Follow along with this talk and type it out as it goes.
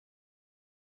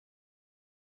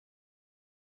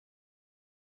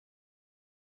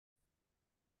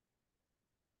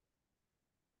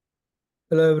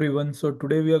Hello everyone. So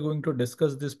today we are going to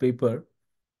discuss this paper.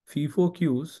 FIFO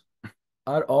queues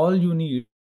are all you need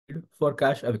for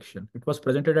cache eviction. It was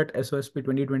presented at SOSP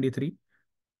 2023.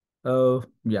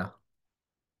 Yeah.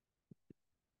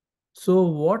 So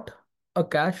what a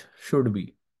cache should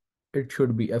be? It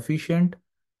should be efficient,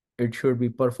 it should be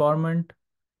performant,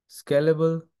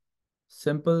 scalable,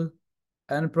 simple,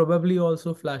 and probably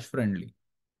also flash friendly.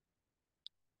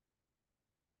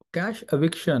 Cache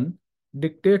eviction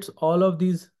dictates all of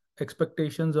these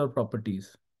expectations or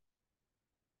properties.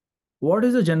 What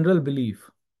is a general belief?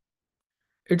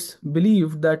 It's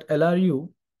believed that LRU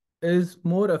is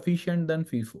more efficient than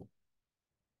FIFO.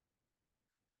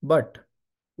 But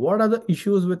what are the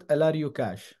issues with LRU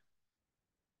cache?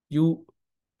 You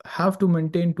have to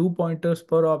maintain 2 pointers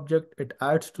per object. It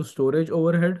adds to storage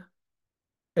overhead.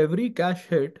 Every cache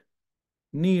hit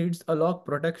needs a lock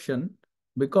protection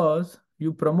because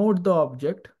you promote the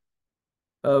object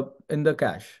in the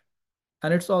cache.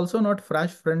 And it's also not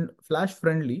flash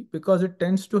friendly because it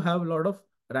tends to have a lot of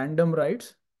random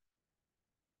writes.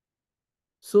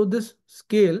 So this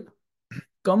scale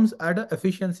comes at an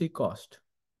efficiency cost.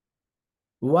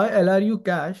 Why LRU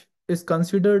cache is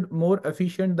considered more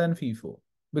efficient than FIFO?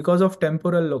 Because of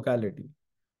temporal locality.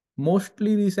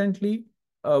 Mostly recently,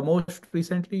 most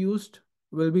recently used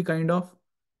will be kind of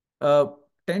uh,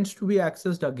 tends to be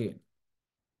accessed again.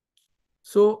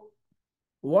 So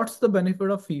what's the benefit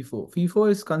of FIFO?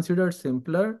 FIFO is considered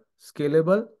simpler,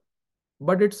 scalable,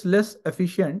 but it's less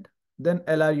efficient than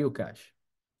LRU cache.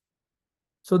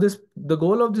 So the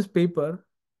goal of this paper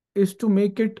is to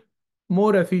make it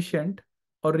more efficient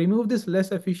or remove this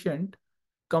less efficient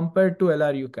compared to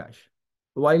LRU cache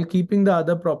while keeping the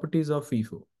other properties of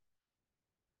FIFO.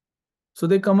 So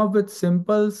they come up with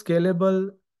simple,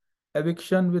 scalable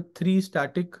eviction with 3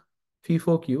 static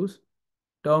FIFO queues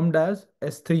termed as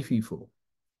S3 FIFO.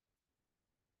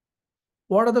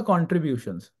 What are the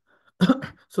contributions?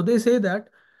 So they say that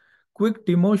quick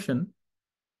demotion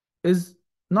is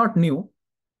not new,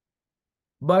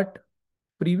 but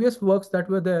previous works that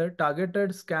were there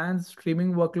targeted scans,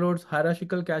 streaming workloads,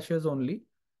 hierarchical caches only,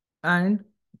 and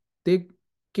they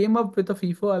came up with a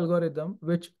FIFO algorithm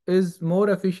which is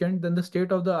more efficient than the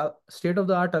state of the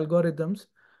art algorithms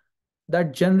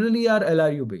that generally are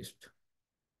LRU based.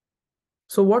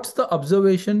 So what's the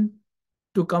observation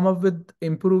to come up with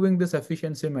improving this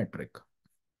efficiency metric?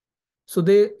 So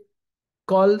they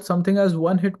call something as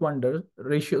one hit wonder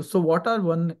ratio. So what are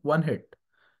one hit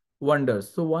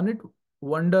wonders? So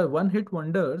one hit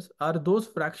wonders are those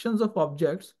fractions of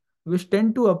objects which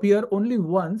tend to appear only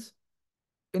once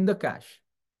in the cache.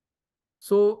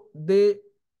 So they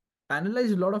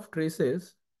analyzed a lot of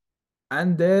traces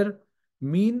and their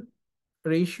mean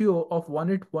ratio of one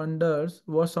hit wonders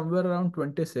was somewhere around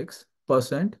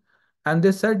 26%. And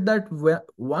they said that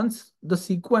once the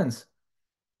sequence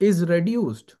is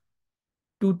reduced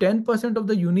to 10% of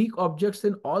the unique objects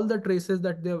in all the traces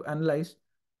that they've analyzed,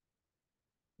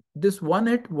 this one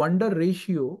hit wonder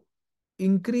ratio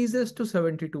increases to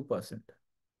 72%.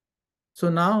 So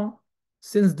now,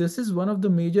 since this is one of the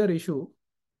major issue,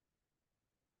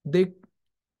 they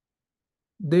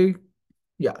they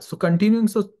yeah, so continuing,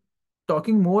 so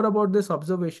talking more about this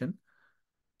observation.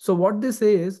 So what they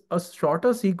say is a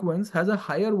shorter sequence has a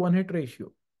higher one hit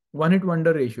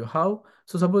wonder ratio. How?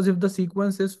 So suppose if the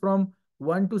sequence is from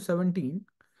 1 to 17,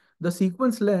 the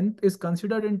sequence length is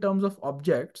considered in terms of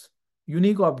objects,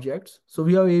 unique objects. So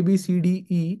we have A, B, C, D,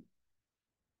 E,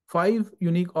 5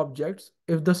 unique objects.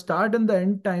 If the start and the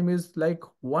end time is like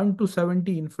 1 to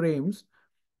 17 frames,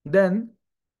 then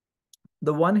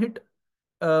the one hit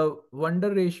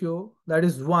wonder ratio, that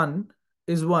is 1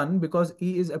 because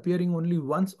E is appearing only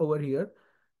once over here,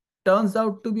 turns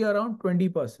out to be around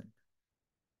 20%.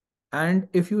 And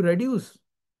if you reduce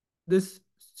this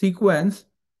sequence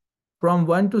from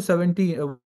 1 to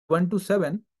 17, 1 to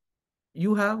 7,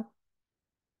 you have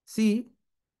C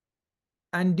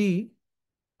and D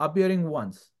appearing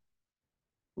once,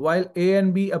 while A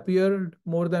and B appeared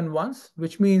more than once,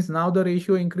 which means now the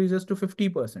ratio increases to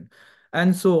 50%,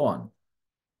 and so on,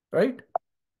 right?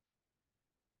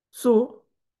 So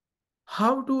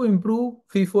how to improve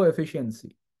FIFO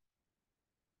efficiency?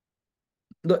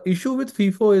 The issue with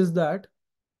FIFO is that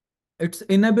its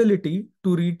inability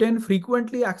to retain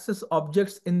frequently accessed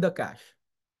objects in the cache.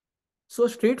 So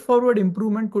straightforward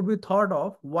improvement could be thought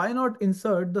of. Why not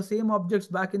insert the same objects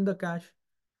back in the cache?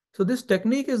 So this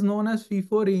technique is known as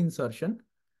FIFO reinsertion,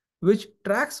 which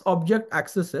tracks object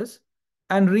accesses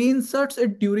and reinserts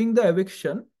it during the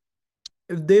eviction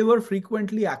if they were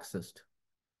frequently accessed.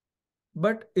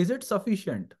 But is it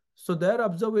sufficient? So their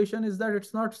observation is that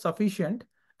it's not sufficient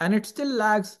and it still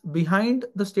lags behind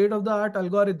the state-of-the-art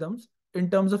algorithms in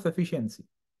terms of efficiency.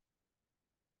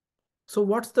 So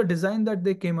what's the design that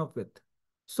they came up with?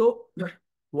 So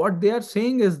what they are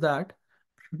saying is that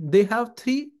they have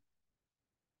three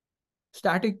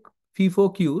static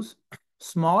FIFO queues: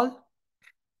 small,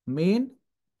 main,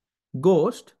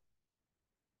 ghost.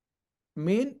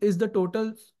 Main is the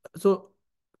total. So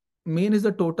main is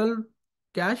the total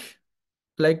cache.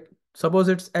 Like suppose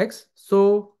it's X.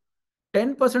 So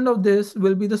 10% of this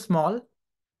will be the small,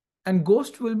 and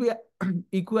ghost will be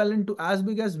equivalent to as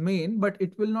big as main, but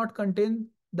it will not contain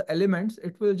the elements.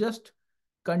 It will just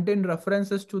contain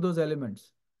references to those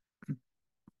elements.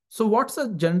 So what's a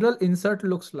general insert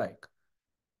looks like?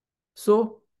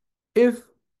 So if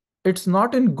it's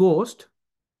not in ghost,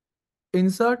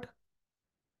 insert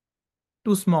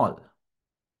to small.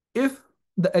 If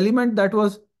the element that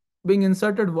was being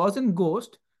inserted was in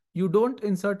ghost, you don't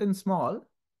insert in small,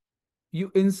 you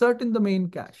insert in the main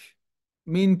cache,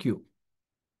 main queue.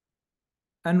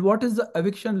 And what is the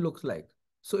eviction looks like?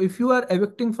 So if you are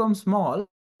evicting from small,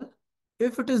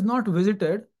 if it is not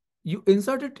visited, you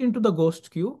insert it into the ghost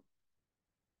queue.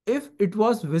 If it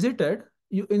was visited,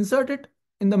 you insert it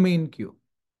in the main queue.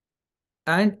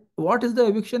 And what is the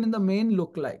eviction in the main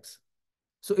look like?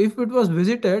 So if it was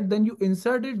visited, then you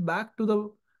insert it back to the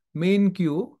main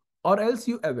queue, or else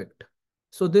you evict.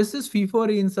 So this is FIFO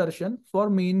reinsertion for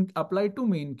main applied to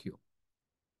main queue.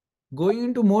 Going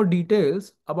into more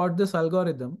details about this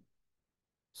algorithm.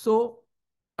 So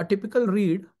a typical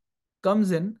read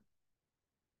comes in,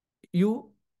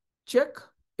 you check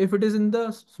if it is in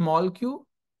the small queue,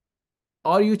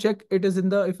 or you check it is in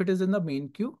the if it is in the main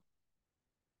queue.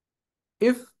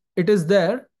 If it is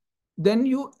there, then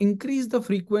you increase the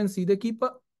frequency. They keep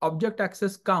a object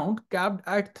access count capped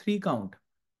at 3 count,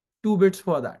 2 bits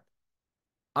for that.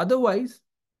 Otherwise,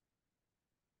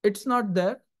 it's not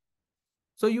there.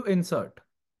 So you insert.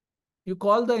 You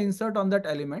call the insert on that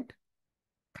element.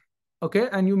 Okay,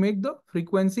 and you make the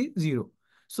frequency 0.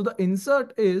 So the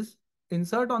insert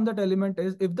on that element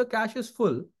is, if the cache is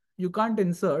full, you can't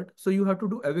insert. So you have to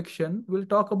do eviction. We'll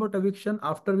talk about eviction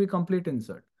after we complete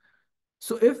insert.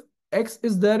 So if X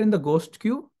is there in the ghost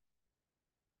queue,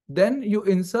 then you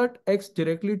insert X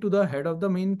directly to the head of the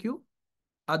main queue.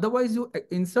 Otherwise, you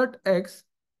insert X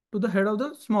to the head of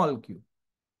the small queue.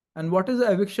 And what is the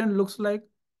eviction looks like?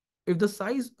 If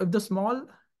the small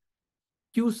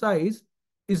queue size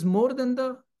is more than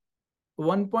the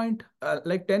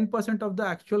 10% of the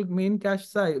actual main cache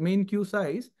size, main queue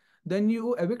size, then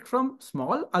you evict from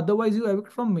small. Otherwise, you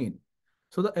evict from main.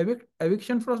 So the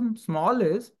eviction from small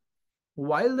is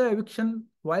while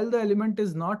the element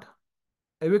is not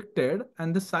evicted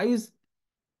and the size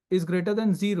is greater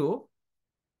than 0,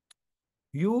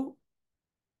 you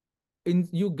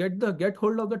get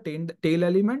hold of the tail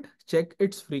element, check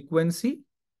its frequency.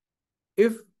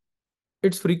 If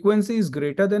its frequency is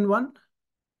greater than 1,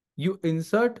 you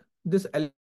insert this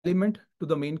element to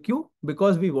the main queue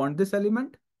because we want this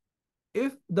element.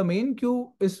 If the main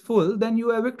queue is full, then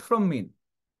you evict from main.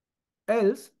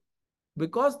 Else,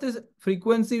 because this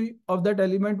frequency of that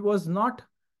element was not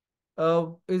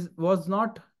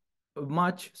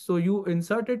much, so you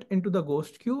insert it into the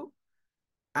ghost queue,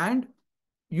 and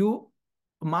you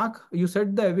you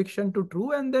set the eviction to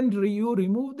true, and then you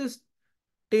remove this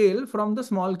tail from the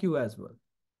small queue as well.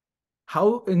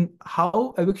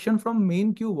 How eviction from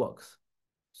main queue works?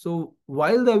 So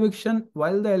while the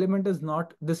element is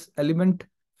not, this element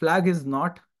flag is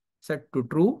not set to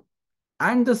true,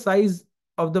 and the size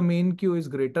of the main queue is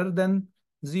greater than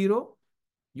 0,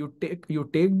 you take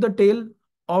the tail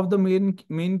of the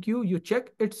main queue, you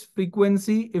check its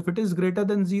frequency. If it is greater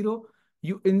than 0,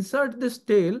 you insert this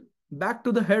tail back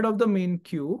to the head of the main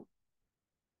queue.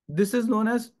 This is known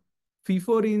as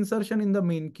FIFO reinsertion in the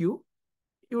main queue.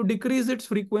 You decrease its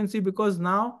frequency because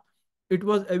now it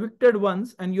was evicted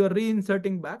once and you are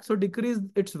reinserting back, so decrease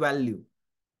its value.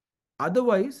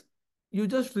 Otherwise, you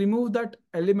just remove that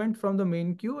element from the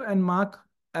main queue and mark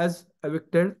as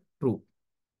evicted true.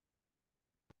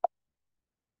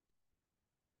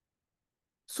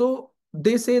 So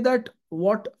they say that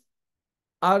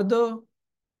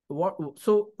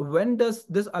so when does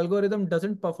this algorithm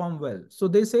doesn't perform well? So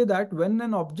they say that when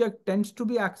an object tends to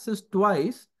be accessed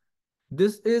twice,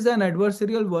 this is an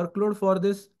adversarial workload for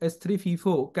this S3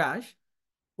 FIFO cache.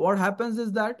 What happens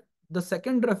is that the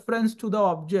second reference to the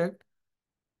object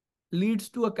leads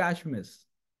to a cache miss.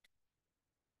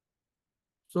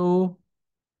 So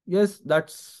yes,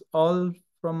 that's all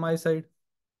from my side.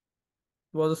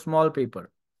 It was a small paper.